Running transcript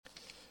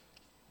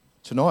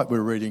Tonight we're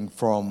reading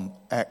from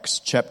Acts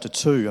chapter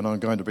 2, and I'm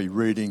going to be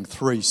reading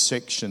 3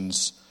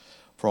 sections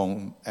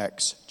from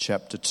Acts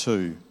chapter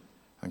 2.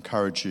 I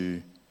encourage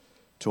you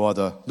to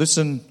either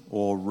listen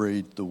or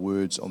read the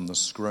words on the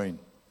screen.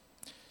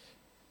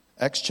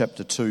 Acts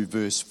chapter 2,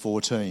 verse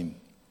 14.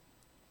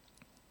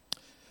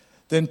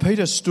 Then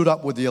Peter stood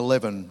up with the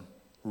 11,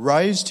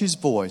 raised his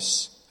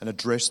voice and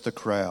addressed the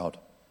crowd.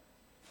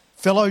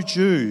 "Fellow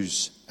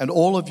Jews, and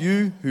all of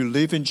you who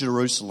live in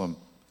Jerusalem,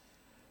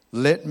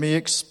 let me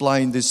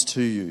explain this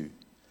to you.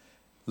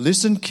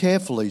 Listen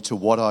carefully to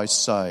what I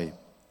say.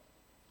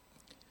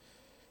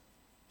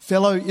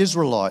 Fellow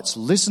Israelites,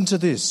 listen to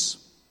this.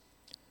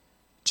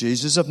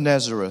 Jesus of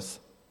Nazareth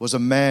was a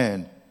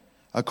man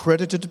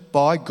accredited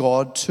by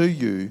God to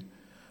you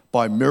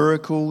by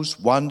miracles,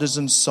 wonders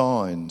and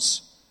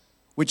signs,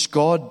 which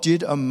God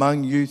did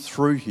among you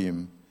through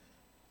him,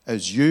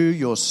 as you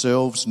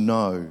yourselves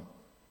know.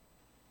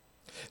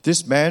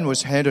 This man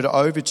was handed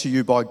over to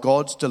you by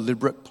God's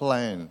deliberate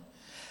plan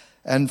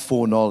and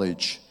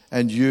foreknowledge,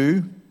 and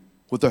you,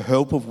 with the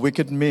help of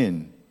wicked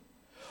men,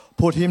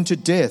 put him to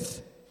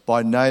death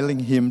by nailing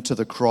him to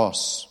the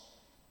cross.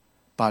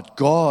 But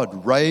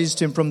God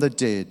raised him from the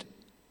dead,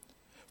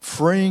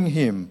 freeing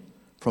him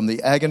from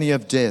the agony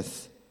of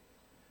death,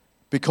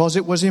 because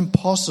it was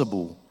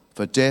impossible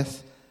for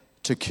death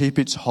to keep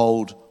its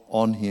hold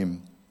on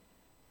him.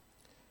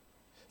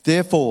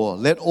 Therefore,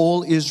 let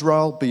all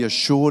Israel be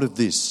assured of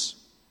this.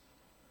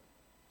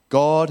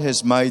 God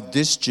has made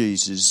this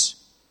Jesus,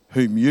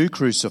 whom you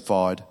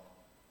crucified,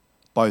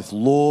 both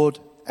Lord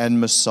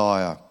and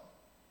Messiah."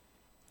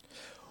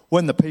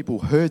 When the people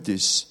heard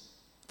this,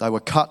 they were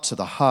cut to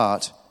the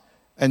heart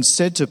and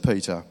said to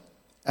Peter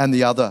and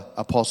the other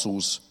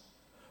apostles,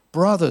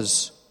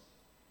 "Brothers,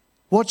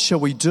 what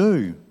shall we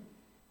do?"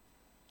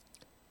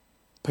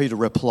 Peter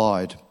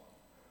replied,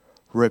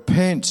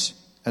 "Repent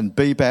and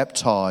be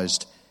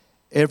baptized,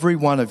 every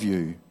one of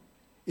you,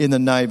 in the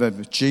name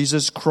of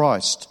Jesus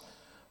Christ,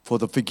 for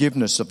the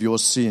forgiveness of your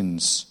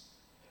sins,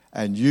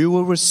 and you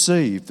will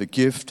receive the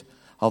gift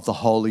of the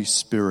Holy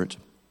Spirit.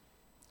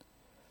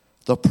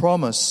 The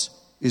promise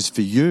is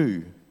for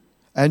you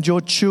and your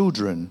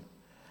children,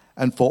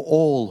 and for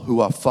all who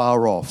are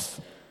far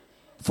off,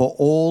 for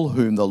all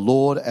whom the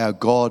Lord our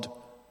God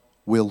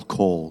will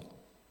call."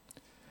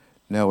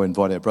 Now I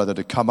invite our brother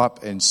to come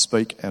up and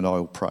speak, and I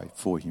will pray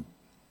for him.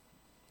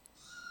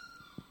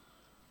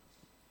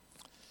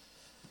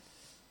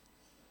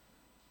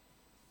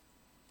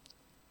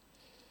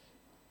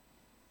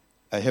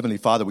 Our Heavenly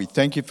Father, we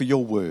thank you for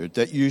your word,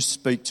 that you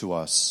speak to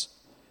us.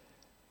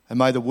 And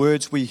may the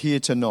words we hear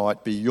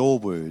tonight be your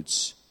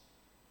words.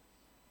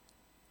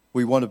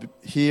 We want to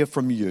hear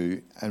from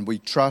you, and we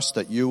trust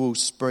that you will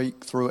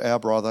speak through our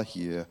brother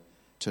here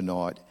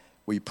tonight.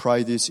 We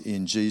pray this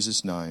in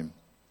Jesus' name.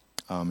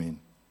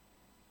 Amen.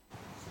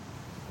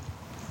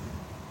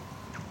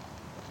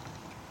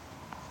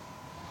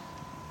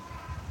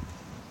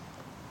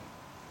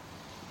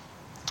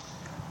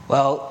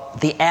 Well,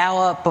 the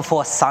hour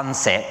before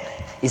sunset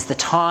is the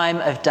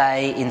time of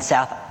day in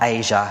South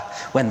Asia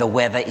when the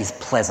weather is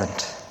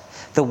pleasant.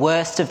 The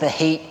worst of the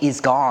heat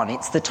is gone.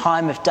 It's the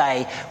time of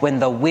day when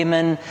the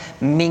women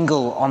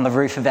mingle on the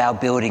roof of our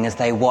building as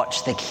they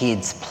watch the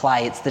kids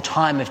play. It's the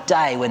time of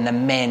day when the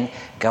men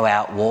go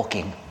out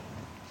walking.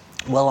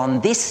 Well, on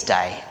this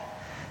day,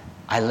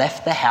 I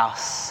left the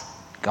house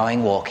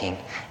going walking,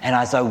 and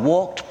as I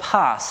walked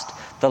past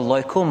the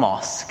local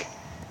mosque,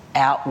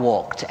 out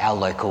walked our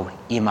local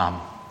imam.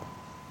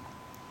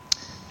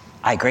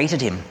 I greeted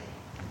him.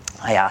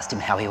 I asked him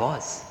how he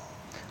was.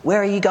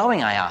 "Where are you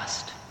going?" I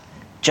asked.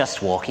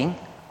 "Just walking."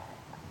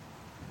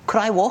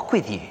 "Could I walk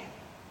with you?"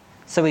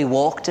 So we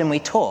walked and we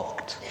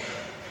talked.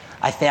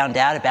 I found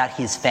out about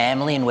his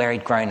family and where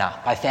he'd grown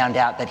up. I found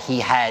out that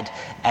he had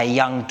a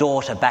young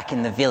daughter back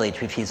in the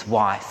village with his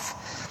wife.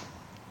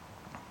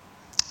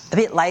 A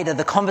bit later,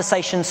 the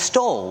conversation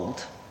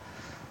stalled.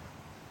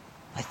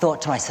 I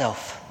thought to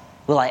myself,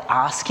 will I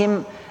ask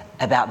him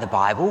about the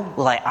Bible?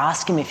 Will I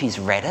ask him if he's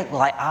read it?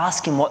 Will I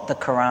ask him what the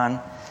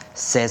Quran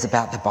says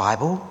about the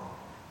Bible?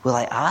 Will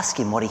I ask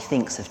him what he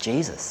thinks of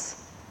Jesus?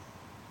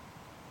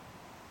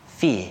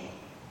 Fear.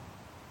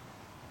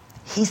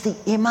 He's the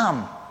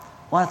imam,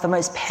 one of the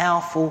most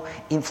powerful,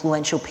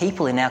 influential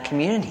people in our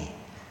community.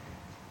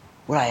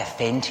 Would I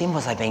offend him?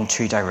 Was I being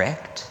too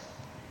direct?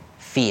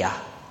 Fear.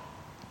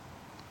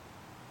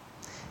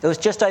 It was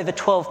just over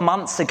 12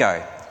 months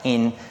ago,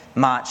 in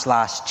March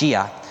last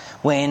year,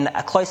 when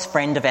a close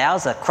friend of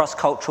ours, a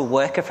cross-cultural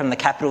worker from the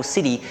capital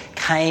city,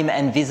 came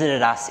and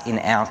visited us in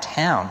our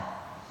town.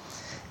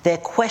 Their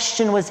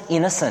question was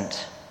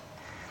innocent.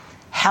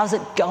 "How's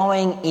it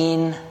going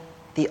in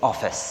the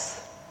office?"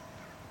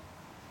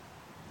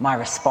 My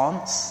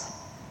response?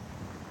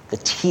 The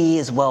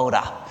tears welled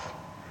up.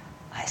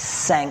 I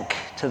sank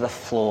to the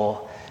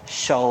floor,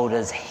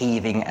 shoulders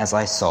heaving as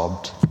I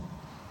sobbed.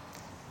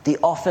 The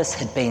office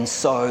had been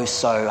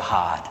so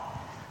hard.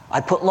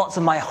 I'd put lots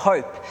of my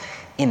hope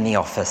in the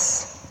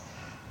office.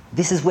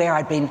 This is where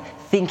I'd been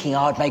thinking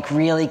I would make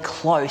really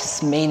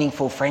close,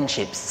 meaningful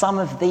friendships. Some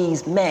of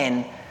these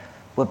men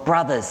were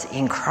brothers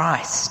in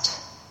Christ,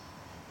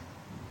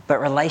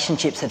 but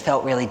relationships had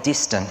felt really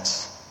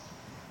distant.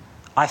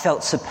 I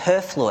felt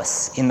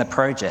superfluous in the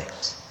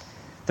project.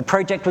 The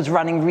project was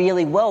running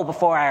really well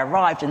before I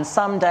arrived, and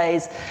some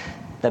days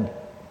the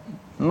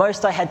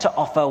most I had to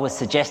offer was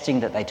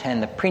suggesting that they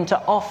turn the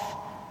printer off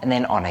and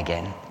then on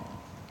again.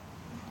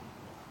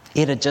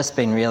 It had just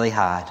been really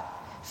hard.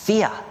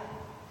 Fear.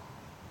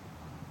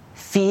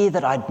 Fear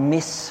that I'd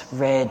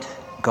misread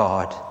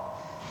God.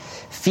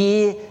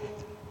 Fear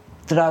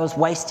that I was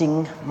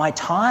wasting my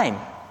time.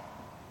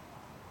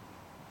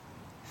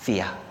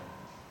 Fear.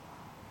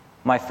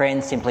 My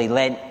friend simply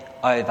leant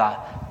over,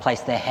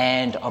 placed their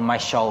hand on my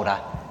shoulder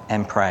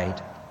and prayed.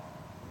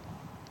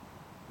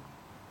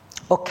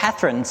 Or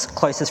Catherine's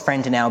closest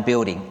friend in our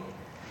building.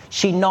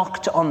 She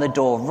knocked on the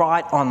door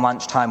right on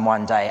lunchtime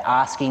one day,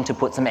 asking to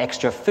put some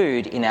extra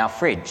food in our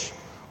fridge.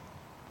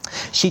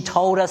 She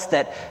told us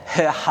that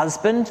her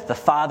husband, the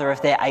father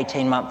of their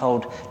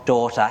 18-month-old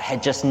daughter,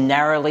 had just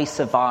narrowly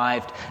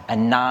survived a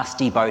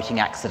nasty boating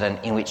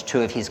accident in which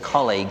two of his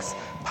colleagues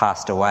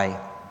passed away.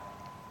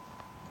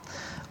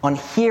 On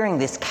hearing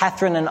this,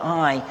 Catherine and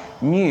I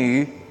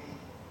knew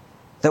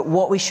that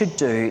what we should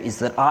do is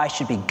that I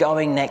should be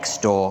going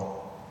next door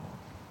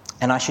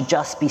and I should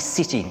just be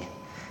sitting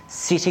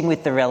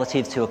with the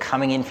relatives who are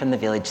coming in from the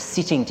village,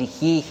 sitting to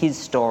hear his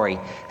story,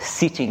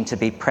 sitting to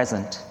be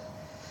present.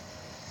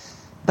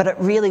 But it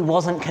really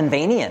wasn't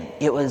convenient.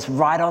 It was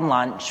right on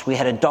lunch. We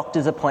had a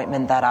doctor's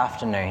appointment that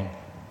afternoon.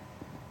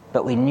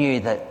 But we knew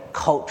that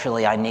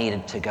culturally I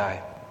needed to go.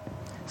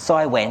 So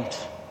I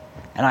went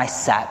and I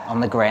sat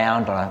on the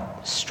ground on a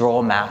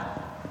straw mat.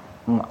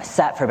 I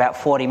sat for about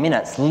 40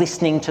 minutes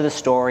listening to the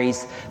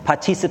stories,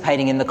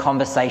 participating in the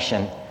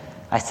conversation.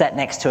 I sat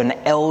next to an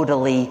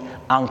elderly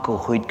uncle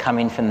who'd come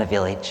in from the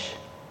village.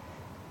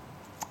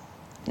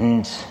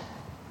 And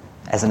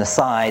as an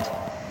aside,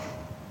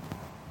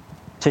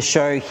 to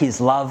show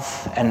his love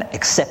and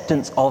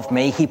acceptance of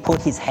me, he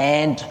put his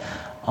hand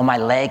on my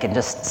leg and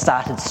just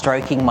started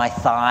stroking my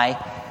thigh,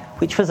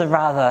 which was a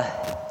rather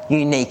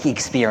unique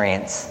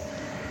experience.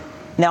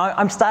 Now,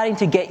 I'm starting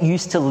to get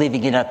used to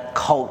living in a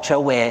culture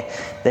where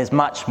there's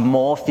much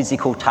more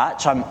physical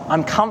touch.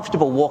 I'm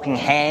comfortable walking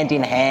hand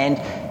in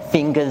hand,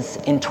 fingers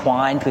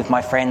entwined with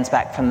my friends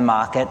back from the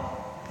market.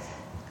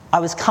 I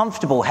was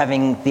comfortable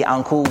having the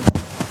uncle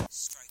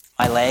stroke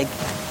my leg.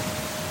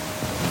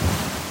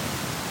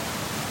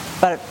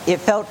 But it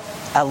felt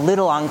a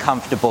little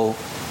uncomfortable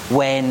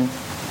when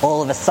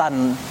all of a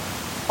sudden,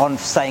 on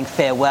saying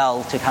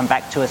farewell to come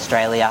back to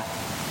Australia,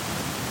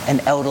 an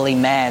elderly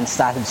man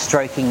started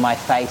stroking my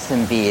face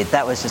and beard.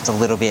 That was just a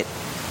little bit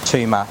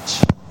too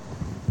much.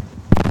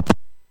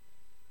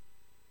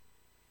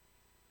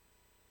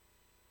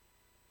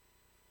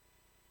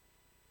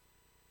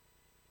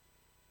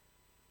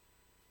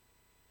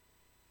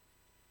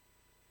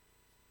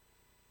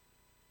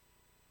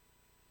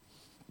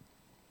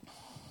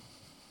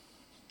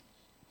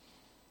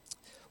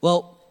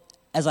 Well,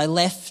 as I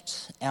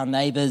left our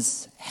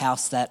neighbour's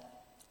house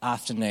that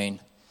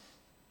afternoon,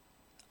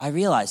 I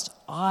realised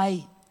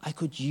I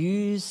could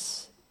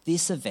use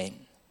this event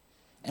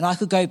and I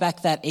could go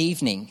back that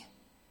evening.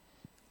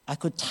 I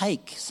could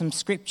take some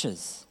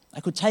scriptures. I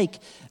could take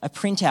a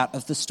printout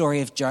of the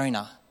story of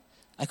Jonah.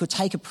 I could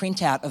take a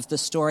printout of the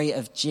story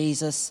of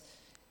Jesus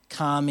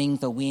calming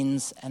the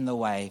winds and the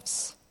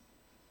waves.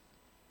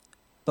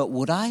 But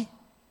would I?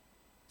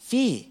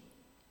 Fear.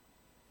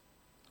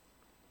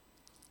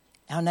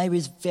 Our neighbour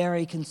is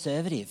very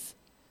conservative.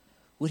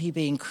 Would he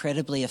be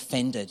incredibly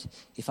offended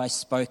if I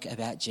spoke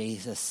about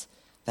Jesus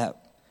that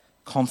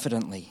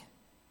confidently?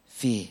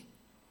 Fear.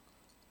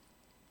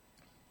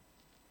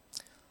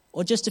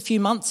 Or just a few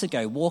months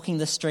ago, walking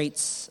the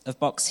streets of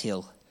Box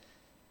Hill,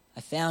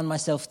 I found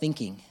myself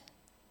thinking,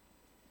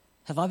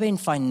 have I been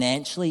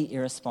financially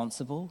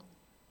irresponsible?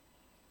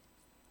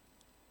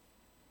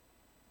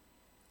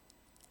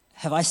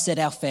 Have I set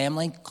our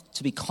family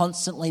to be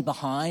constantly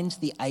behind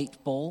the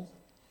 8 ball?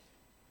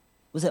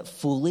 Was it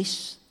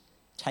foolish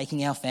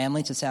taking our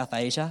family to South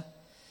Asia?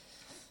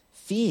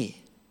 Fear.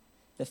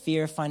 The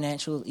fear of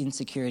financial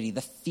insecurity,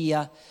 the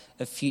fear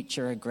of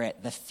future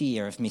regret, the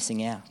fear of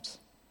missing out.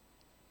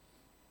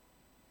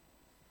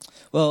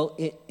 Well,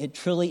 it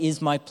truly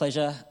is my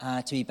pleasure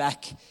to be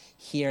back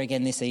here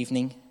again this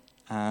evening.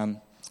 I'm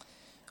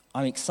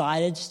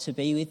excited to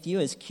be with you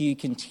as Q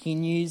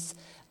continues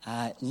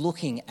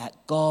looking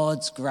at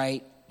God's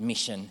great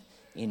mission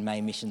in May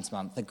Missions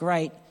Month, the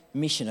great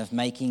mission of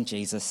making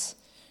Jesus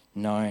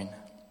known.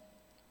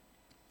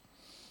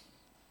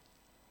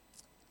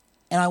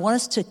 And I want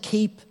us to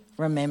keep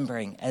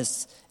remembering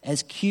as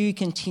Q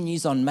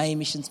continues on May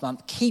Missions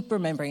Month, keep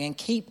remembering and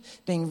keep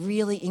being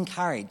really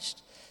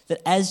encouraged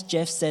that, as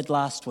Jeff said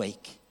last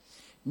week,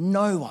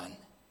 no one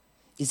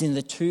is in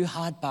the too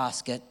hard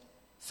basket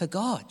for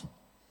God.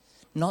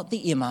 Not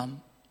the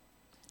imam,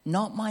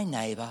 not my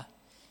neighbour,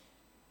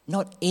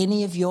 not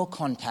any of your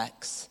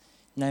contacts,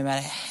 no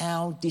matter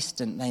how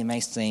distant they may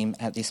seem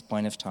at this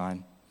point of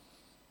time.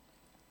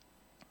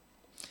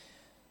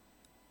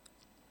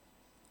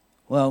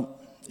 Well,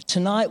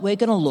 tonight we're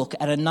going to look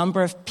at a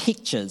number of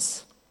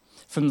pictures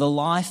from the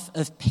life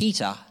of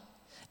Peter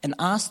and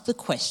ask the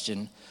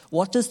question,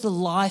 what does the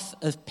life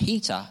of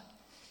Peter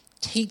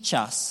teach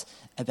us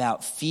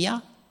about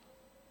fear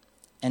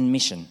and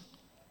mission?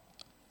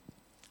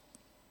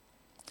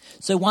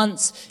 So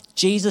once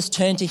Jesus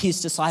turned to his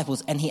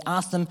disciples and he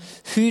asked them,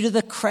 "Who do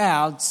the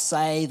crowd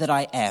say that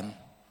I am?"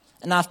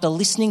 And after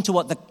listening to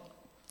what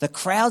the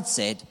crowd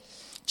said,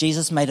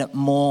 Jesus made it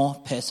more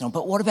personal.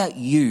 "But what about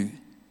you?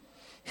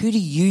 Who do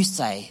you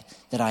say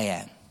that I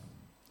am?"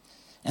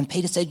 And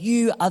Peter said,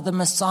 "You are the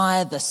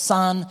Messiah, the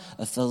Son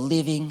of the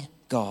living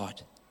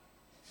God."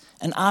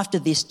 And after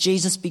this,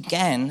 Jesus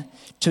began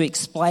to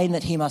explain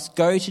that he must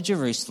go to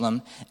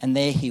Jerusalem and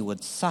there he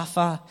would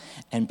suffer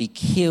and be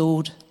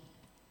killed.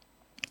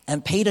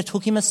 And Peter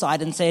took him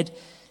aside and said,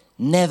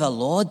 "Never,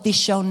 Lord, this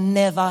shall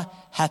never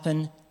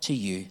happen to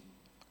you."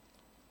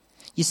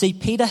 You see,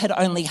 Peter had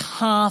only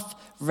half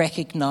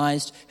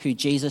recognized who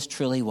Jesus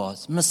truly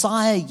was.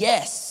 Messiah,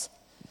 yes.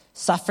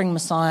 Suffering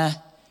Messiah,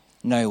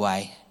 no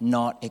way,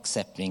 not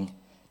accepting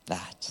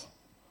that.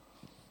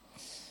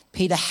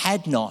 Peter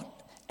had not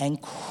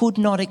and could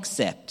not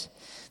accept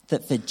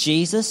that for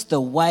Jesus, the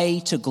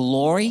way to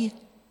glory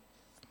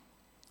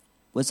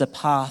was a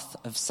path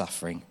of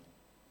suffering,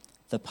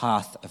 the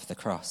path of the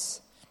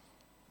cross.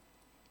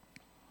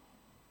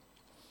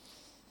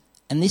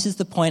 And this is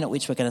the point at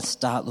which we're going to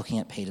start looking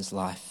at Peter's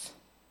life.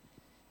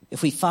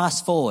 If we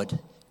fast forward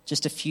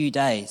just a few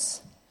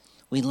days,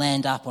 we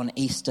land up on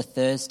Easter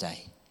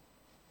Thursday,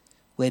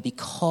 where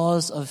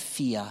because of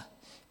fear,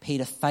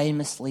 Peter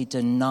famously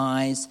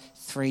denies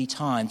 3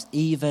 times,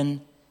 even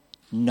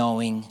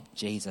knowing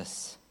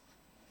Jesus.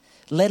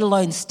 Let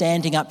alone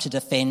standing up to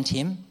defend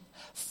him,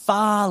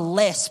 far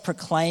less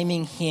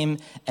proclaiming him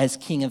as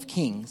King of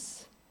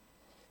Kings.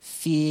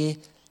 Fear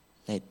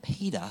led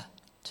Peter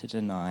to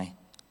deny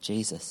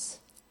Jesus.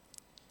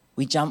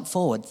 We jump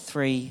forward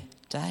 3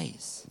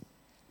 days.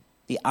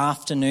 The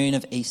afternoon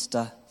of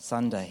Easter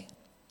Sunday.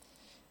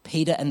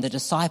 Peter and the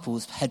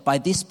disciples had by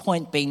this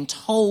point been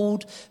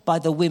told by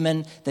the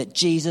women that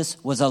Jesus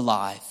was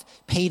alive.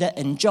 Peter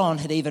and John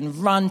had even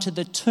run to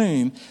the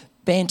tomb,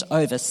 bent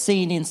over,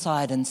 seen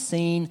inside and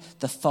seen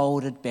the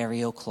folded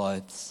burial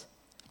clothes.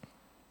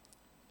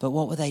 But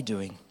what were they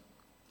doing?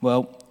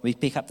 Well, we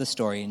pick up the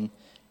story in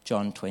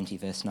John 20,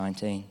 verse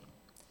 19.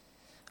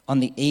 On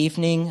the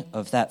evening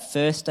of that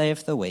first day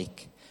of the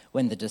week,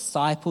 when the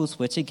disciples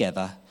were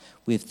together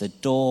with the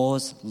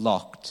doors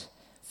locked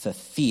for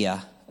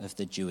fear of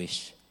the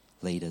Jewish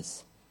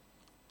leaders.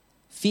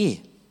 Fear.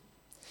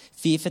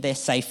 Fear for their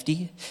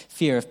safety,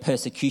 fear of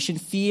persecution,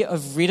 fear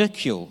of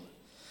ridicule.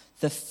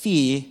 The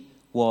fear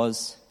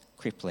was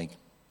crippling.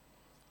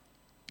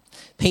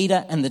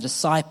 Peter and the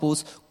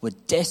disciples were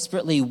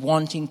desperately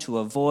wanting to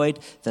avoid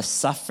the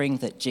suffering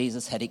that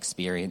Jesus had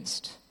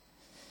experienced.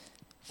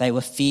 They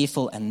were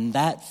fearful, and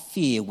that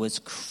fear was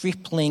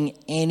crippling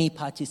any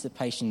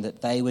participation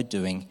that they were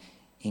doing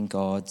in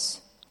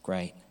God's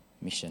great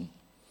mission.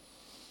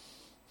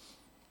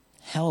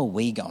 How are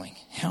we going?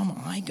 How am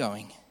I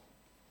going?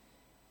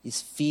 Is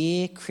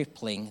fear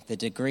crippling the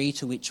degree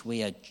to which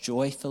we are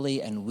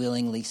joyfully and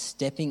willingly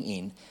stepping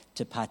in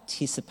to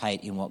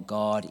participate in what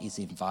God is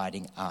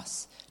inviting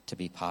us to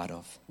be part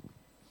of?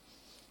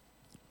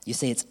 You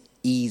see, it's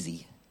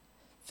easy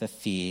for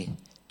fear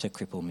to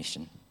cripple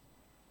mission.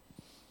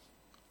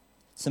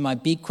 So my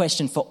big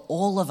question for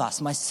all of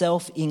us,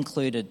 myself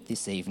included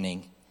this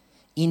evening,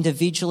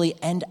 individually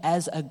and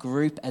as a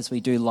group as we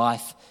do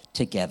life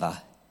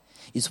together,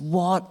 is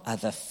what are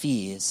the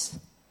fears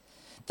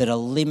that are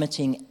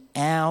limiting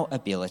our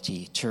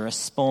ability to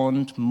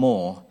respond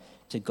more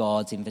to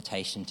God's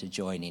invitation to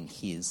join in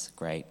his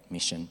great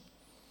mission?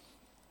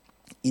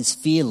 Is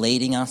fear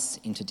leading us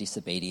into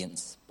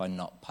disobedience by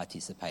not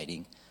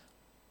participating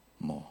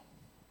more?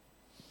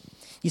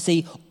 You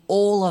see,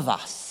 all of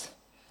us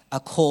are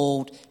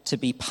called to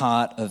be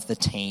part of the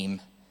team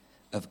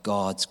of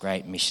God's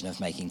great mission of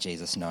making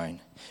Jesus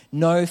known.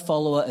 No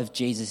follower of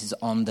Jesus is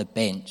on the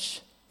bench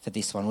for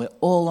this one. We're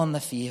all on the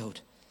field.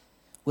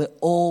 We're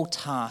all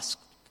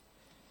tasked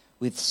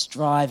with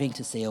striving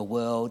to see a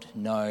world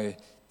know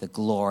the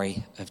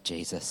glory of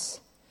Jesus.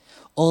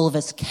 All of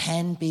us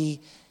can be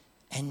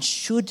and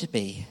should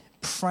be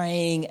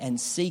praying and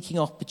seeking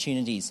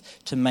opportunities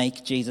to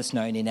make Jesus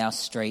known in our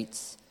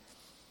streets,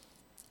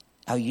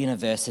 our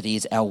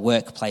universities, our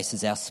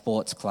workplaces, our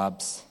sports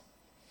clubs.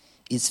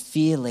 Is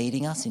fear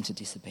leading us into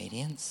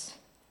disobedience?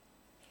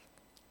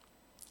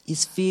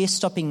 Is fear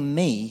stopping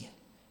me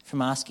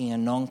from asking a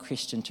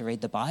non-Christian to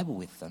read the Bible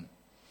with them?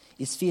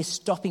 Is fear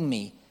stopping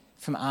me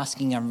from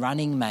asking a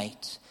running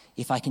mate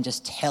if I can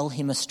just tell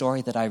him a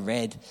story that I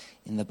read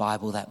in the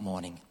Bible that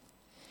morning?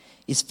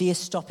 Is fear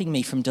stopping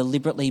me from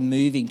deliberately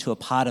moving to a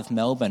part of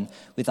Melbourne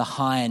with a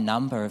higher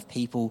number of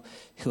people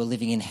who are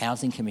living in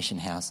housing commission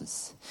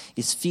houses?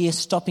 Is fear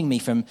stopping me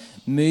from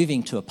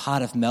moving to a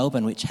part of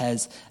Melbourne which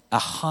has a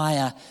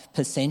higher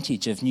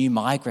percentage of new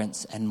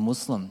migrants and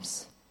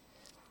Muslims?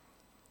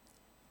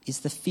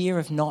 Is the fear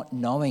of not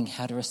knowing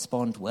how to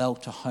respond well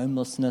to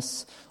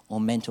homelessness or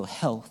mental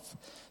health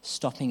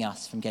stopping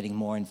us from getting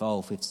more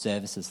involved with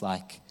services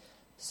like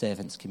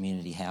Servants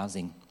Community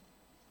Housing?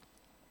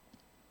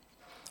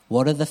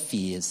 What are the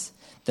fears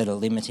that are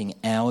limiting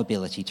our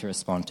ability to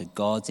respond to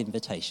God's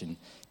invitation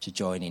to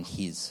join in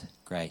his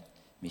great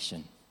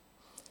mission?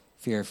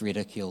 Fear of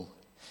ridicule,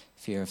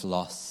 fear of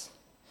loss,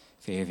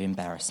 fear of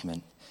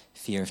embarrassment,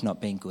 fear of not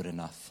being good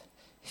enough,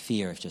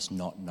 fear of just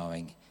not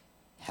knowing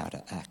how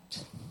to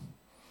act.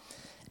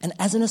 And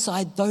as an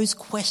aside, those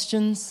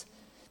questions,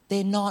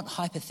 they're not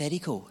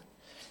hypothetical.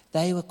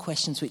 They were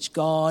questions which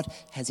God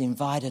has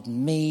invited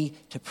me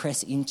to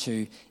press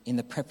into in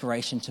the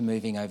preparation to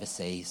moving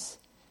overseas.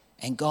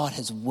 And God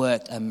has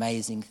worked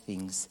amazing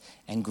things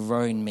and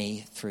grown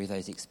me through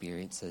those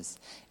experiences.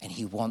 And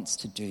he wants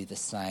to do the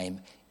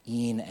same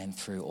in and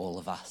through all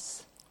of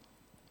us.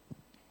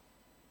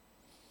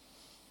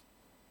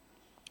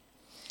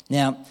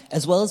 Now,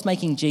 as well as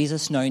making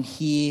Jesus known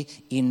here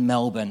in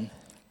Melbourne,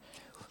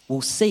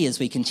 we'll see as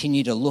we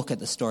continue to look at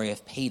the story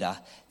of Peter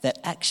that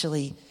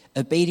actually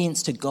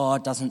obedience to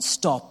God doesn't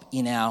stop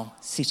in our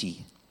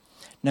city.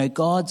 No,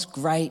 God's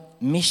great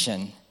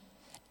mission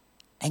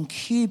and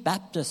Q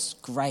Baptist's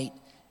great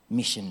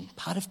mission,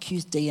 part of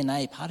Q's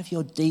DNA, part of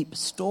your deep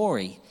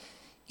story,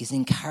 is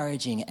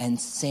encouraging and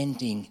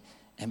sending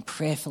and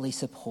prayerfully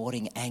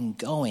supporting and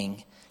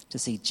going to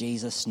see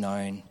Jesus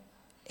known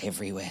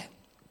everywhere.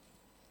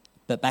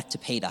 But back to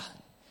Peter,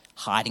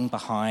 hiding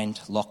behind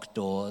locked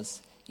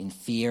doors in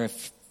fear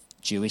of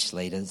Jewish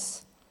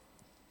leaders.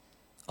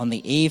 On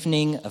the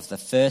evening of the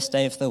first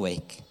day of the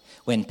week,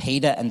 when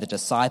Peter and the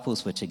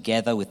disciples were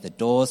together with the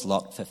doors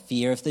locked for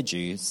fear of the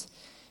Jews,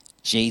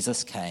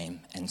 Jesus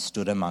came and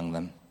stood among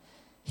them.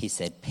 He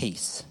said,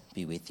 "Peace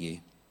be with you."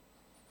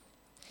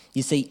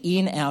 You see,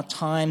 in our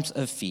times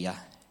of fear,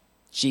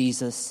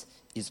 Jesus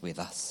is with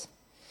us.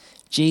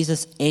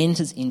 Jesus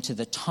enters into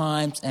the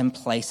times and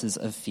places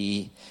of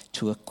fear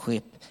to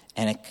equip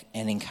and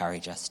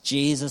encourage us.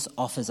 Jesus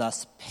offers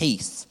us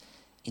peace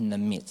in the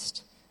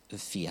midst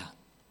of fear.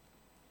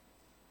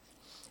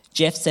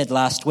 Jeff said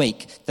last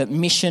week that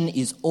mission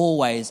is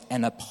always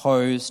an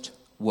opposed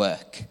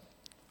work,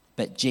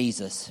 but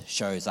Jesus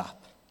shows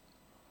up.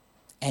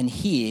 And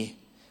here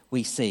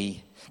we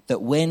see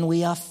that when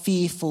we are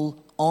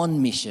fearful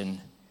on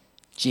mission,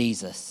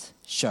 Jesus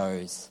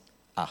shows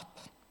up.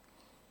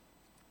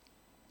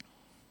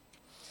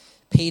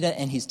 Peter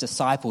and his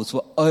disciples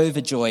were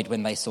overjoyed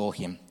when they saw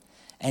him.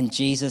 And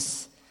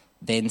Jesus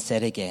then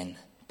said again,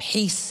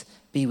 "Peace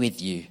be with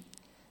you.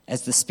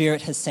 As the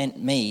Spirit has sent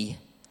me,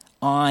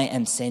 I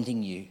am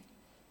sending you."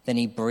 Then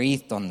he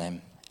breathed on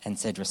them and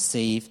said,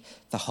 "Receive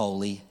the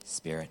Holy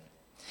Spirit."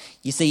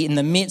 You see, in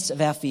the midst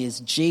of our fears,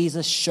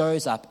 Jesus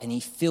shows up and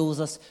he fills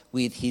us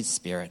with his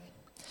Spirit.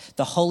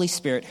 The Holy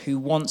Spirit who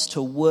wants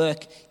to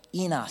work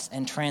in us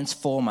and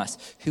transform us,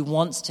 who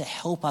wants to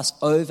help us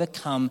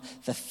overcome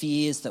the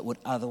fears that would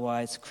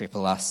otherwise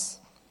cripple us.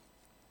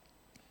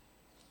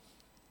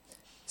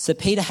 So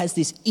Peter has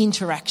this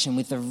interaction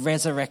with the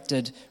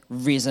resurrected,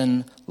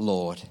 risen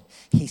Lord.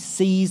 He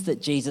sees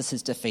that Jesus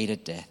has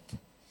defeated death.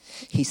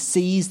 He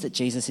sees that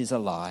Jesus is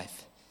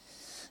alive.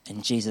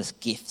 And Jesus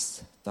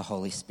gifts the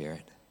Holy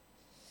Spirit.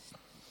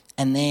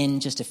 And then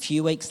just a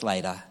few weeks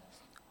later,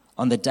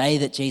 on the day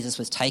that Jesus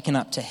was taken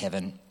up to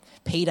heaven,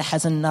 Peter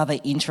has another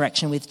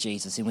interaction with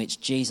Jesus in which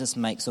Jesus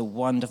makes a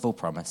wonderful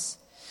promise.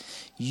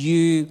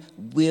 You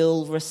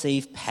will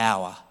receive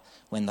power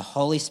when the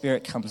Holy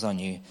Spirit comes on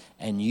you,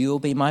 and you will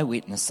be my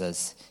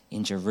witnesses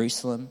in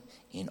Jerusalem,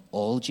 in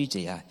all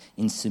Judea,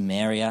 in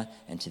Samaria,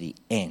 and to the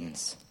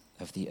ends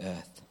of the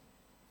earth.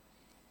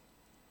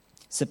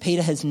 So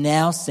Peter has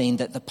now seen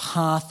that the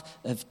path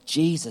of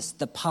Jesus,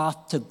 the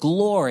path to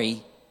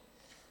glory,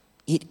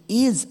 it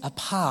is a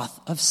path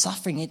of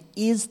suffering. It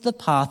is the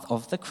path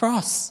of the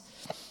cross.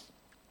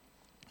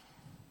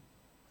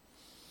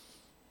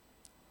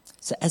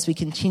 So as we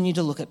continue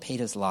to look at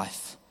Peter's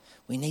life,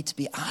 we need to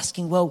be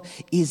asking, well,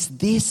 is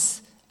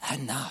this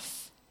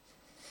enough?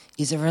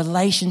 Is a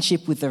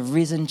relationship with the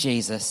risen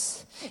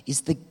Jesus,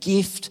 is the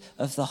gift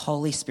of the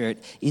Holy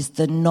Spirit, is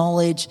the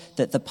knowledge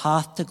that the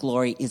path to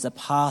glory is a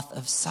path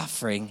of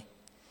suffering,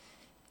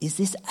 is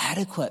this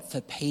adequate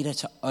for Peter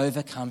to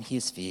overcome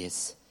his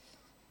fears?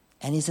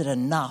 And is it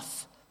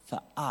enough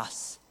for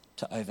us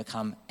to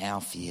overcome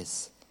our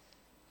fears?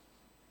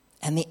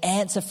 And the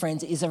answer,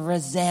 friends, is a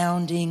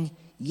resounding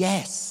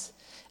yes.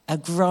 A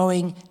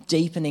growing,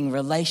 deepening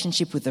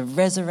relationship with the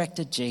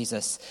resurrected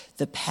Jesus,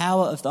 the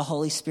power of the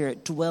Holy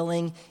Spirit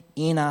dwelling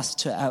in us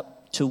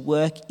to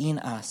work in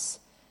us,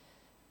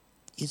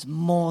 is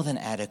more than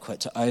adequate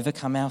to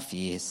overcome our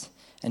fears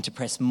and to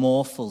press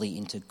more fully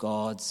into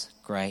God's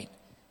great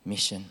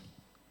mission.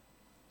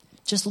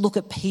 Just look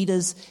at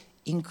Peter's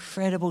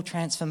incredible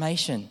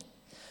transformation.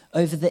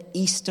 Over the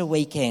Easter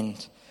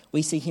weekend,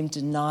 we see him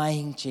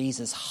denying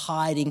Jesus,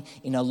 hiding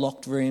in a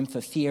locked room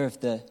for fear of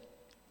the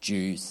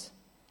Jews.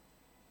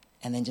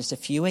 And then just a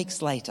few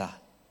weeks later,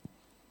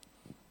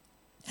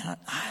 And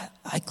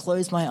I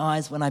close my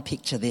eyes when I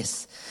picture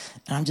this,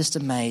 and I'm just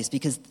amazed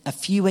because a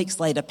few weeks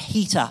later,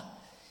 Peter,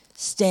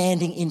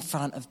 standing in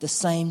front of the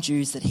same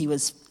Jews that he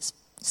was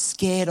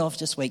scared of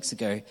just weeks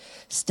ago,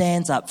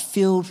 stands up,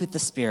 filled with the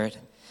Spirit,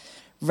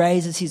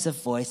 raises his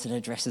voice and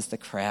addresses the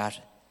crowd.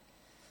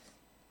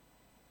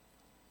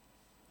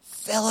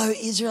 Fellow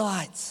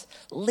Israelites,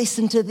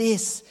 listen to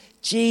this.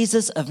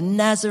 Jesus of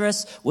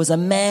Nazareth was a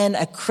man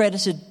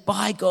accredited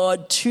by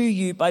God to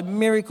you by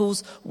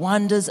miracles,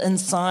 wonders, and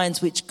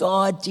signs which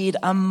God did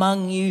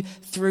among you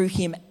through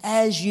him,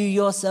 as you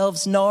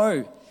yourselves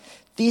know.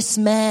 This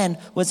man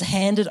was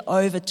handed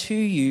over to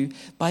you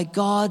by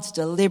God's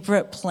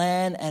deliberate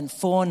plan and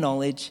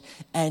foreknowledge,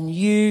 and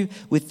you,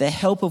 with the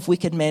help of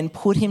wicked men,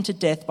 put him to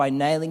death by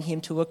nailing him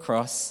to a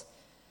cross.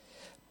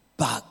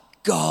 But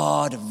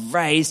God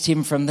raised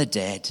him from the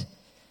dead,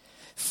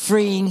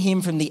 freeing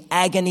him from the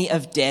agony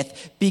of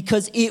death,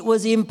 because it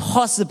was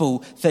impossible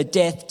for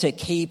death to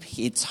keep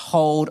its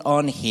hold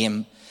on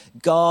him.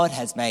 God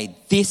has made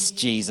this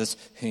Jesus,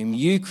 whom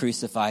you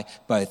crucify,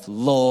 both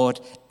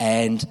Lord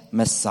and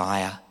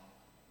Messiah.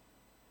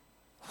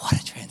 What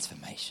a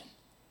transformation.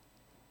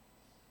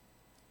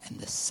 And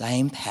the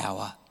same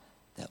power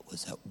that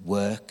was at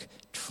work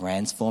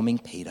transforming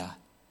Peter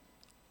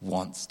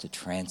wants to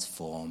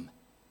transform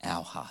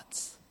our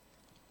hearts.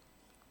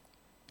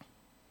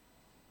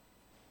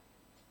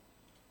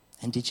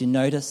 And did you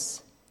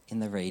notice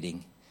in the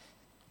reading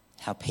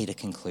how Peter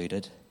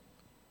concluded?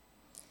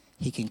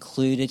 He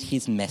concluded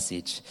his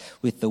message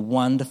with the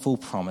wonderful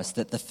promise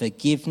that the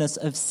forgiveness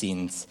of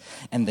sins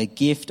and the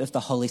gift of the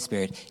Holy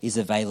Spirit is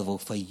available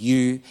for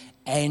you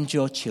and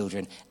your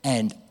children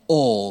and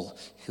all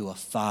who are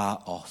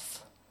far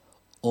off,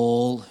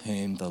 all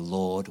whom the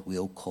Lord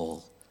will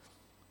call.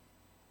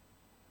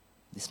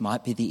 This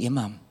might be the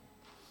imam.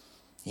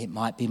 It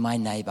might be my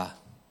neighbour.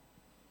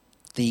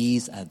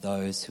 These are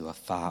those who are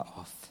far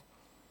off.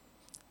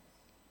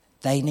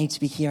 They need to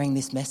be hearing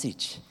this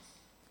message.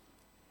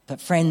 But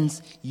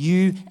friends,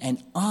 you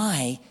and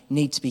I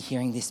need to be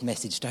hearing this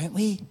message, don't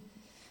we?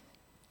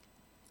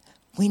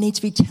 We need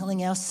to be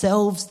telling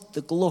ourselves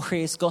the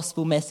glorious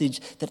gospel message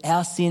that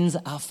our sins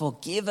are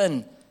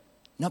forgiven,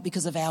 not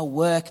because of our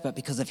work, but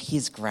because of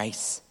his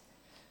grace.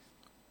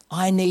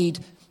 I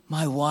need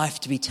my wife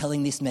to be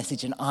telling this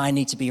message, and I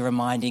need to be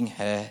reminding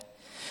her.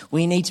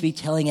 We need to be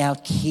telling our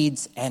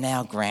kids and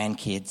our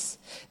grandkids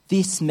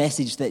this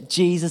message that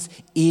Jesus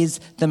is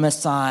the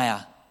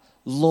Messiah,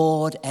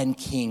 Lord and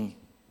King,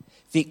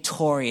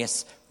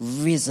 victorious,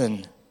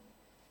 risen.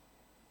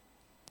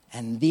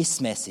 And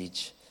this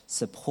message,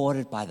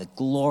 supported by the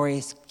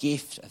glorious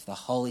gift of the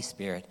Holy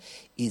Spirit,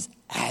 is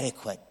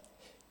adequate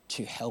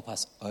to help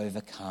us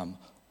overcome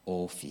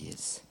all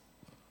fears.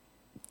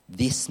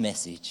 This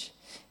message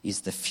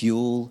is the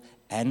fuel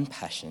and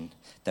passion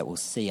that will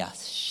see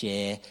us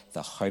share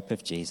the hope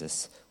of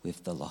Jesus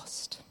with the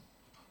lost.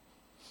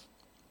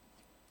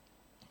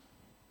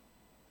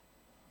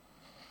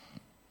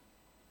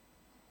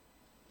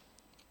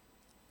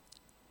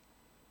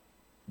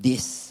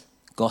 This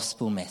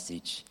gospel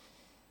message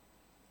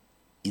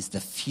is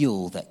the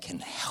fuel that can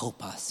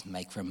help us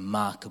make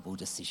remarkable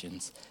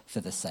decisions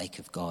for the sake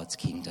of God's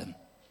kingdom.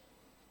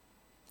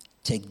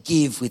 To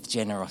give with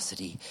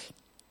generosity,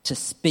 to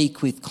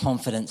speak with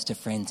confidence to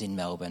friends in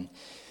Melbourne,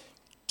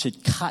 to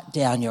cut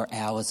down your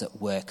hours at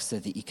work so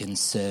that you can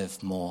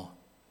serve more,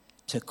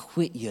 to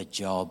quit your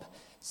job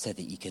so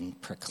that you can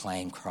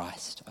proclaim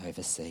Christ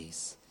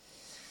overseas.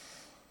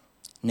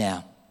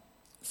 Now,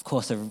 of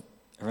course, a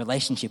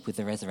relationship with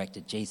the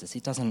resurrected Jesus,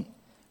 it doesn't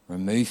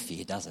remove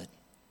fear, does it?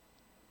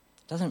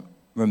 It doesn't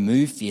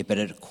remove fear, but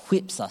it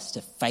equips us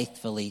to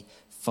faithfully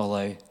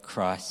follow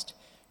Christ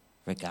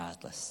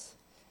regardless.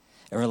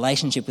 A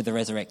relationship with the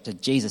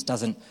resurrected Jesus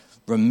doesn't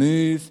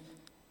remove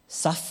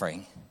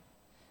suffering,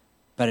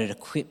 but it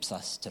equips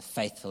us to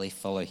faithfully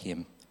follow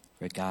him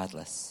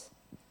regardless.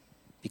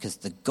 Because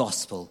the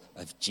gospel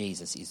of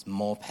Jesus is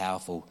more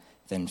powerful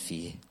than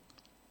fear.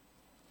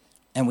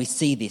 And we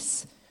see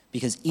this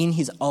because in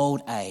his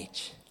old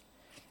age,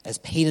 as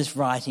Peter's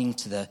writing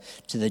to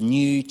the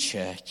new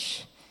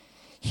church,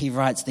 he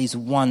writes these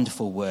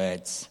wonderful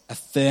words,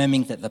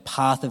 affirming that the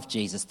path of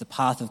Jesus, the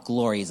path of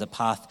glory, is a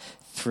path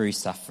through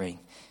suffering.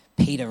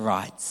 Peter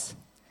writes,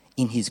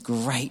 in his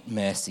great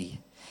mercy,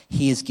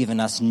 he has given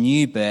us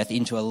new birth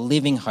into a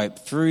living hope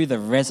through the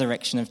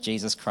resurrection of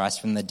Jesus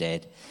Christ from the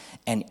dead,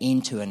 and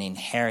into an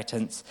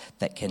inheritance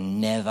that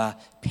can never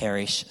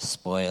perish,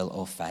 spoil,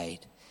 or fade.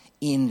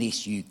 In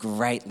this you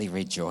greatly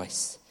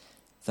rejoice,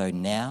 though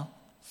now,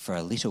 for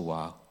a little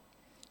while,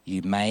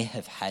 you may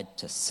have had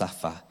to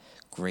suffer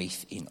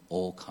grief in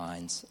all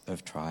kinds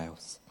of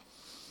trials.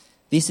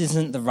 This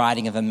isn't the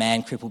writing of a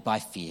man crippled by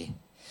fear,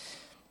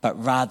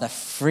 but rather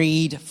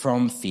freed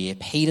from fear.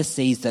 Peter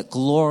sees that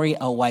glory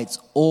awaits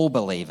all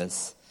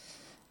believers,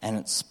 and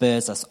it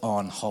spurs us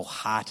on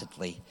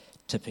wholeheartedly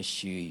to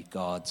pursue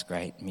God's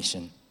great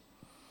mission.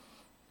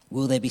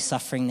 Will there be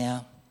suffering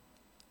now?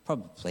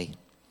 Probably.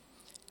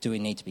 Do we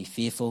need to be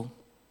fearful?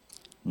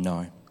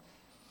 No.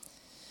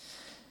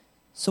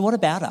 So what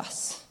about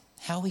us?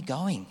 How are we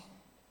going?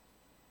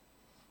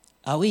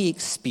 Are we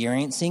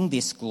experiencing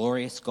this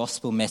glorious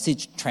gospel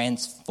message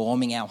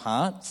transforming our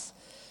hearts?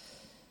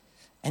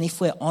 And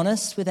if we're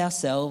honest with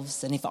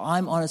ourselves, and if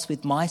I'm honest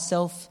with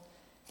myself,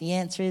 the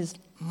answer is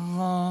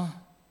a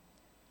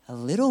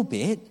little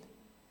bit.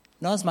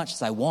 Not as much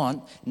as I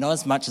want, not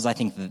as much as I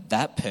think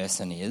that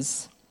person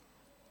is.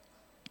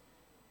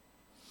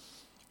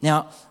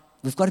 Now,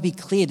 we've got to be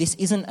clear, this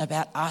isn't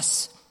about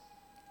us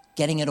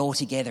getting it all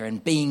together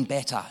and being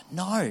better.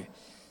 No.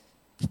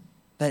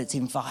 But it's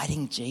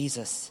inviting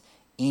Jesus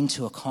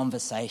into a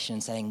conversation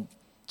saying,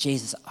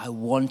 Jesus, I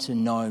want to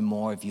know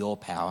more of your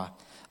power.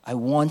 I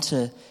want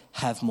to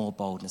have more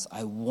boldness.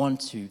 I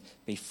want to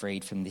be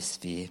freed from this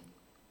fear.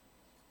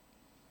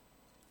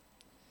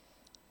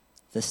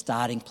 The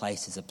starting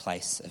place is a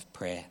place of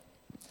prayer,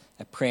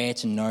 a prayer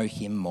to know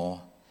him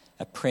more,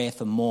 a prayer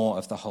for more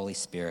of the Holy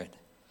Spirit,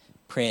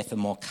 prayer for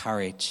more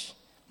courage,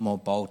 more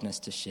boldness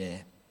to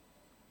share.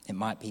 It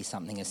might be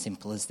something as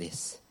simple as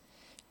this.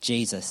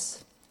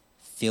 Jesus,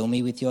 fill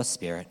me with your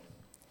Spirit.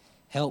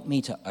 Help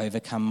me to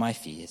overcome my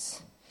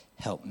fears.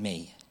 Help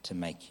me to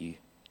make you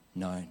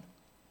known.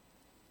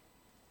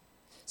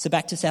 So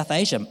back to South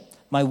Asia,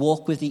 my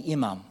walk with the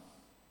Imam.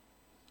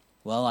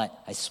 Well,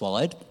 I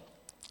swallowed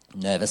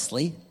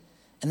nervously,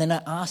 and then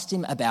I asked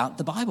him about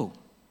the Bible.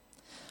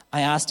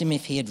 I asked him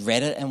if he had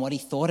read it and what he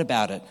thought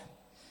about it.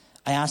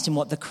 I asked him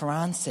what the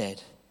Quran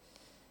said,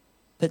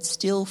 but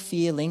still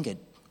fear lingered.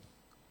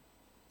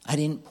 I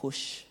didn't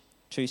push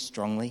too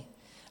strongly.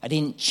 I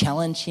didn't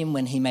challenge him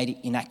when he made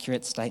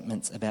inaccurate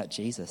statements about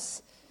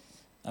Jesus.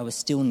 I was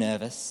still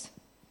nervous,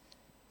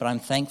 but I'm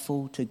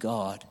thankful to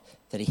God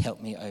that he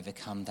helped me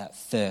overcome that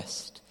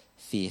first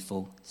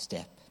fearful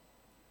step.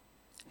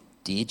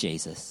 Dear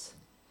Jesus,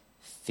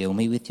 fill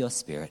me with your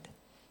Spirit.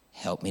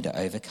 Help me to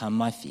overcome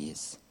my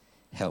fears.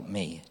 Help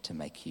me to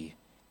make you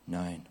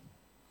known.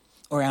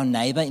 Or our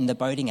neighbour in the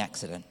boating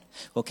accident.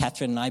 Well,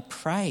 Catherine and I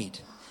prayed.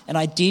 And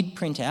I did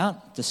print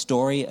out the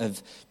story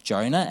of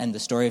Jonah and the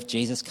story of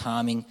Jesus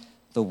calming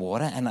the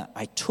water. And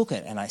I took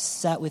it and I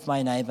sat with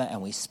my neighbour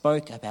and we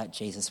spoke about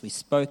Jesus. We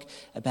spoke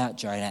about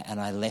Jonah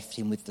and I left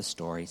him with the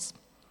stories.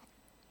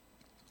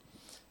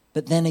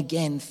 But then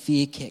again,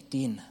 fear kicked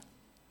in.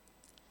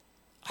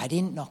 I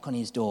didn't knock on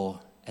his door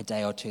a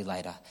day or two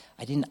later.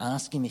 I didn't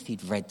ask him if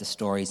he'd read the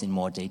stories in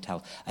more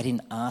detail. I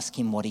didn't ask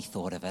him what he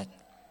thought of it.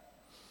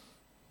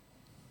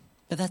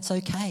 But that's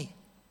okay.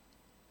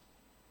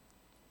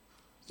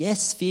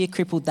 Yes, fear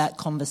crippled that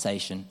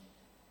conversation.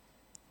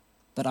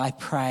 But I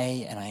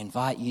pray, and I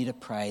invite you to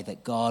pray,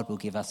 that God will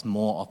give us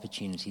more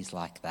opportunities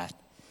like that.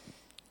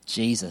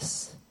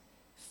 Jesus,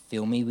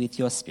 fill me with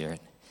your Spirit.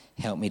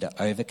 Help me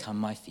to overcome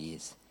my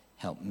fears.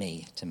 Help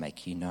me to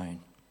make you known.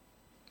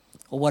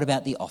 Or what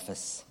about the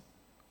office?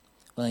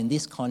 Well, in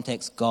this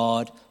context,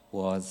 God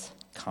was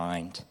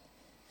kind.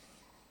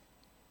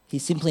 He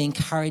simply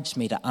encouraged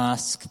me to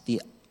ask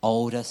the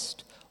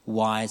oldest,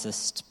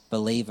 wisest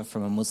believer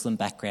from a Muslim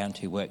background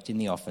who worked in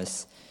the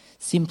office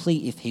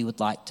simply if he would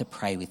like to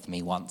pray with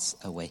me once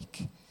a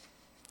week.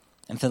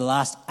 And for the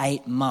last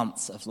 8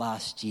 months of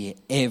last year,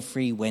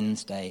 every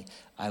Wednesday,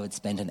 I would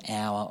spend an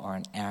hour or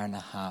an hour and a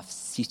half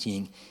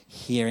sitting,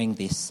 hearing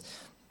this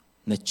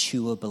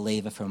mature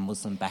believer from a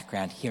Muslim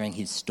background, hearing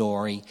his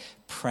story,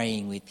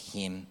 praying with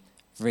him,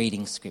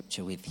 reading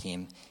scripture with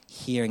him,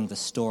 hearing the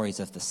stories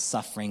of the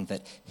suffering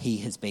that he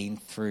has been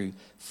through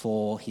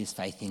for his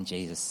faith in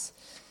Jesus.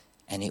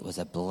 And it was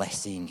a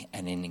blessing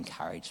and an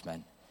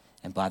encouragement.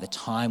 And by the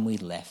time we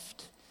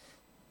left,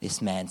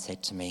 this man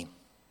said to me,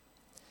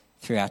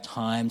 through our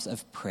times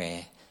of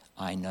prayer,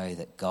 I know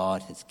that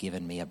God has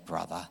given me a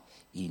brother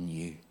in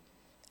you.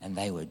 And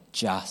they were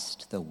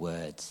just the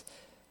words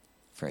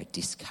for a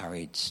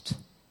discouraged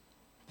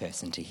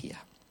person to hear.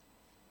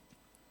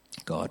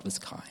 God was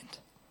kind.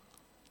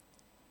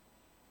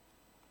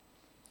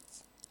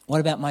 What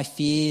about my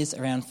fears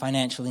around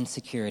financial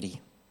insecurity?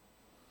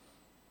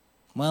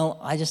 Well,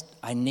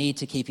 I need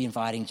to keep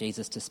inviting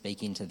Jesus to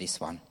speak into this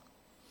one.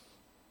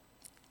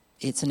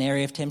 It's an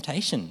area of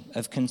temptation,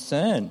 of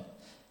concern,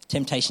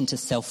 temptation to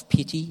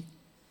self-pity,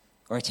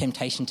 or a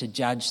temptation to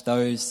judge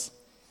those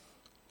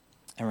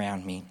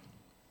around me.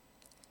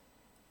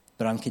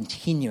 But I'm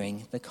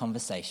continuing the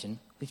conversation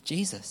with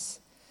Jesus.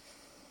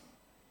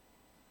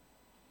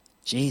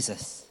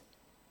 Jesus,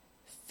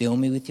 fill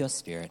me with your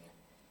Spirit.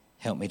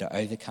 Help me to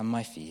overcome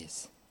my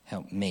fears.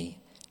 Help me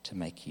to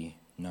make you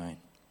known.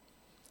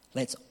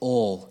 Let's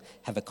all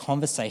have a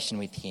conversation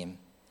with him,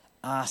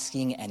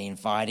 asking and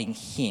inviting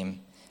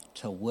him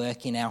to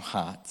work in our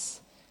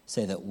hearts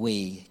so that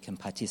we can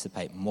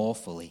participate more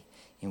fully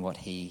in what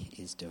he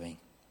is doing.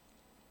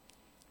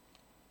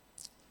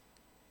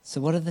 So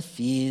what are the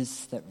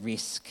fears that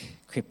risk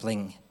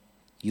crippling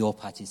your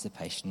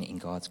participation in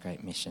God's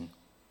great mission?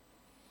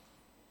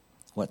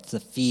 What's the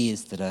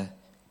fears that are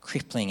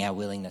crippling our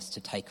willingness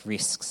to take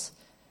risks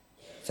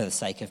for the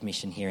sake of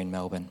mission here in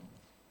Melbourne?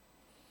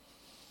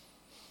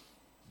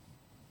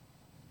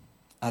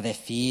 Are there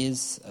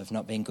fears of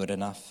not being good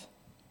enough?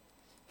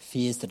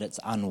 Fears that it's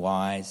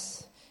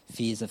unwise?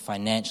 fears of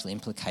financial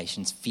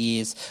implications,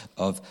 fears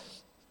of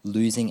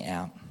losing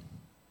out.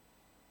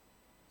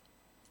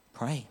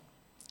 Pray,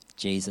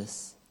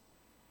 Jesus,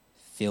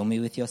 fill me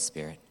with your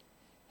Spirit.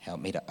 Help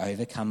me to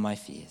overcome my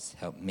fears.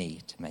 Help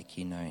me to make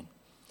you known.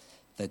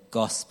 The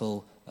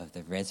gospel of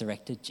the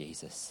resurrected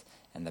Jesus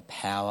and the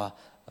power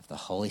of the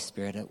Holy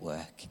Spirit at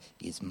work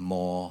is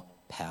more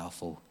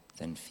powerful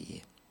than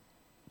fear.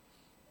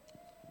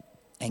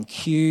 And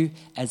Q,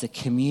 as a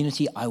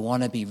community, I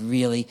want to be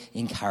really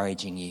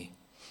encouraging you.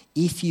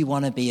 If you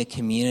want to be a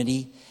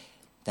community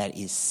that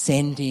is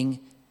sending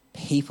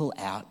people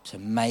out to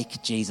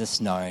make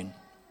Jesus known,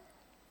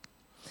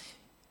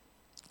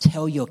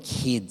 tell your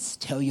kids,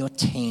 tell your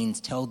teens,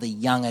 tell the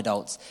young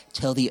adults,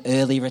 tell the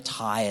early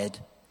retired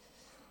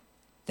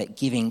that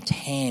giving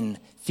 10,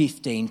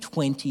 15,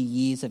 20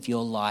 years of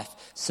your life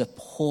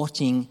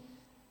supporting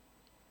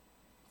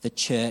the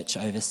church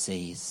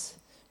overseas,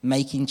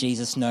 making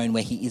Jesus known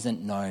where he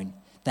isn't known,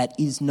 that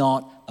is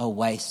not a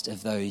waste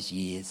of those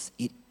years.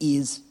 It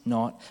is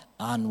not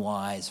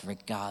unwise,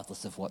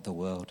 regardless of what the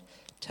world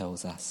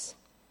tells us.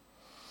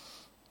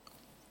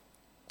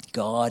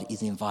 God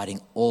is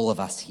inviting all of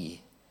us here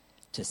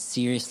to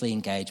seriously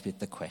engage with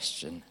the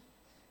question,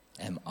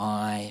 am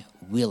I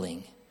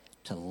willing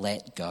to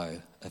let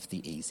go of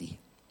the easy?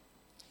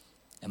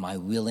 Am I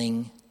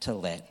willing to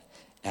let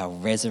our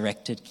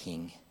resurrected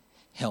King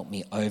help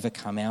me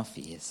overcome our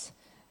fears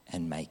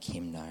and make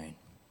him known?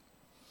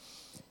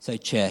 So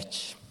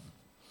church,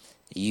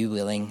 are you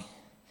willing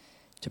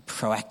to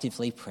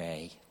proactively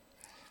pray,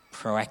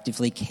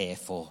 proactively care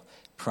for,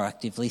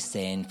 proactively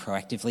send,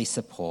 proactively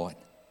support?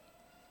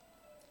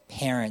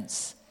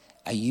 Parents,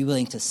 are you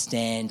willing to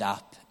stand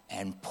up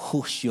and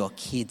push your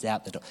kids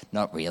out the door?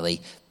 Not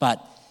really,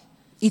 but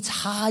it's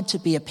hard to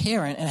be a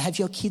parent and have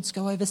your kids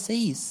go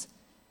overseas.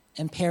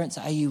 And parents,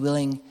 are you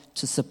willing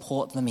to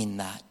support them in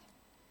that?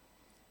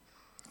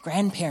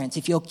 Grandparents,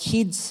 if your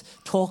kids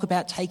talk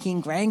about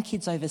taking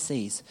grandkids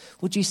overseas,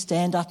 would you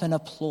stand up and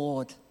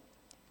applaud?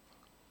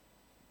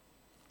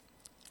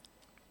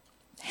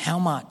 How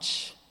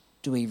much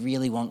do we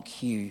really want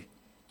Q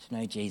to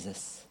know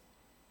Jesus?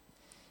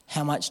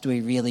 How much do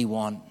we really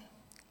want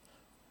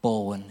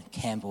Baldwin,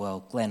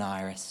 Camberwell, Glen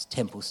Iris,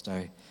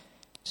 Templestowe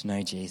to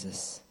know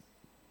Jesus?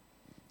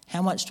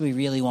 How much do we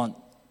really want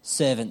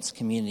Servants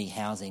Community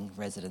Housing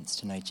residents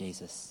to know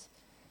Jesus?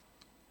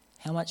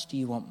 How much do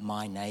you want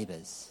my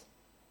neighbours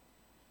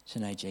to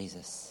know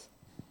Jesus?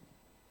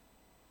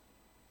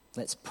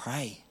 Let's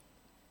pray.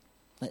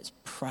 Let's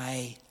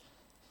pray.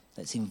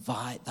 Let's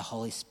invite the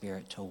Holy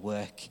Spirit to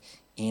work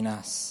in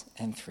us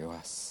and through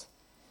us.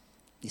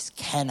 This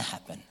can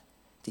happen.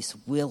 This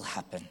will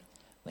happen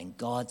when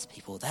God's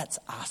people, that's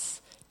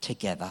us,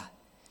 together,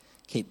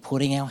 keep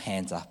putting our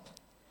hands up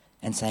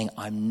and saying,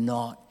 I'm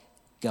not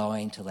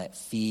going to let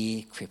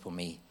fear cripple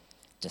me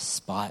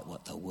despite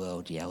what the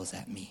world yells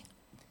at me.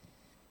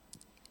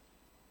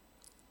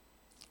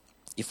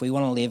 If we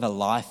want to live a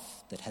life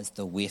that has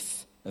the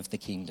whiff of the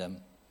kingdom,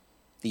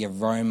 the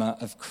aroma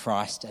of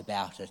Christ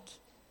about it,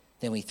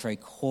 then we throw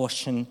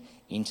caution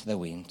into the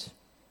wind.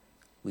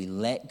 We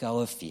let go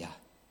of fear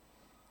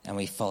and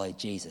we follow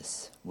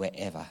Jesus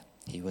wherever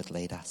he would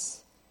lead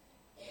us.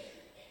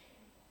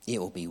 It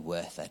will be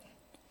worth it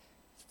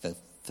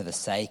for the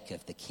sake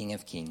of the King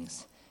of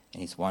Kings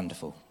and his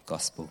wonderful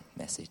gospel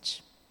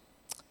message.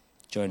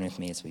 Join with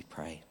me as we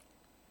pray.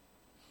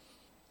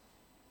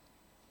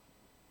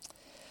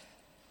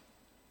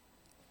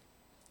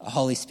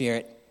 Holy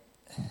Spirit,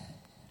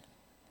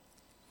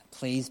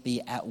 please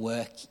be at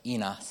work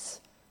in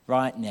us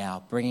right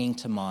now, bringing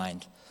to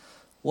mind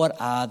what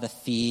are the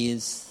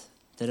fears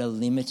that are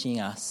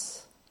limiting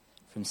us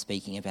from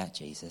speaking about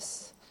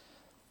Jesus.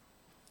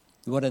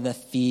 What are the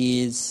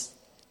fears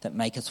that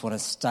make us want to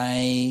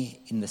stay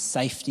in the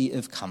safety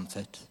of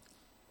comfort?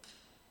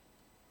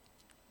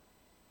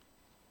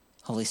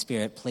 Holy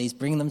Spirit, please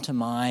bring them to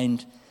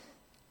mind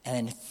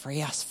and then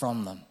free us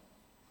from them.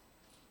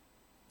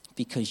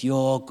 Because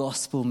your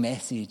gospel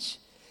message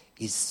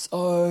is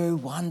so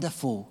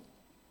wonderful.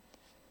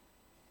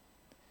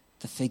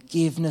 The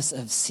forgiveness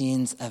of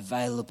sins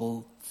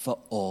available for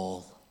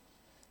all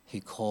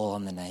who call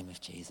on the name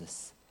of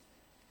Jesus.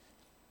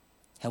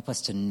 Help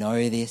us to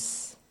know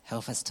this.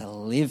 Help us to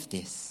live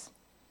this.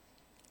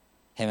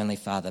 Heavenly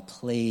Father,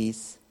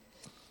 please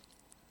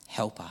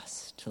help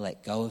us to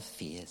let go of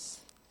fears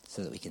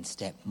so that we can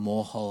step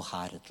more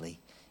wholeheartedly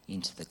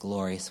into the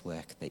glorious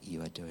work that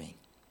you are doing.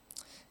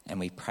 And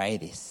we pray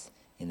this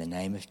in the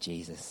name of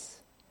Jesus,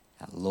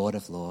 our Lord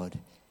of Lords,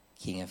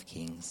 King of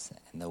Kings,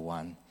 and the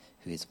one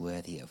who is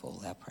worthy of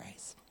all our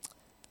praise.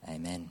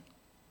 Amen.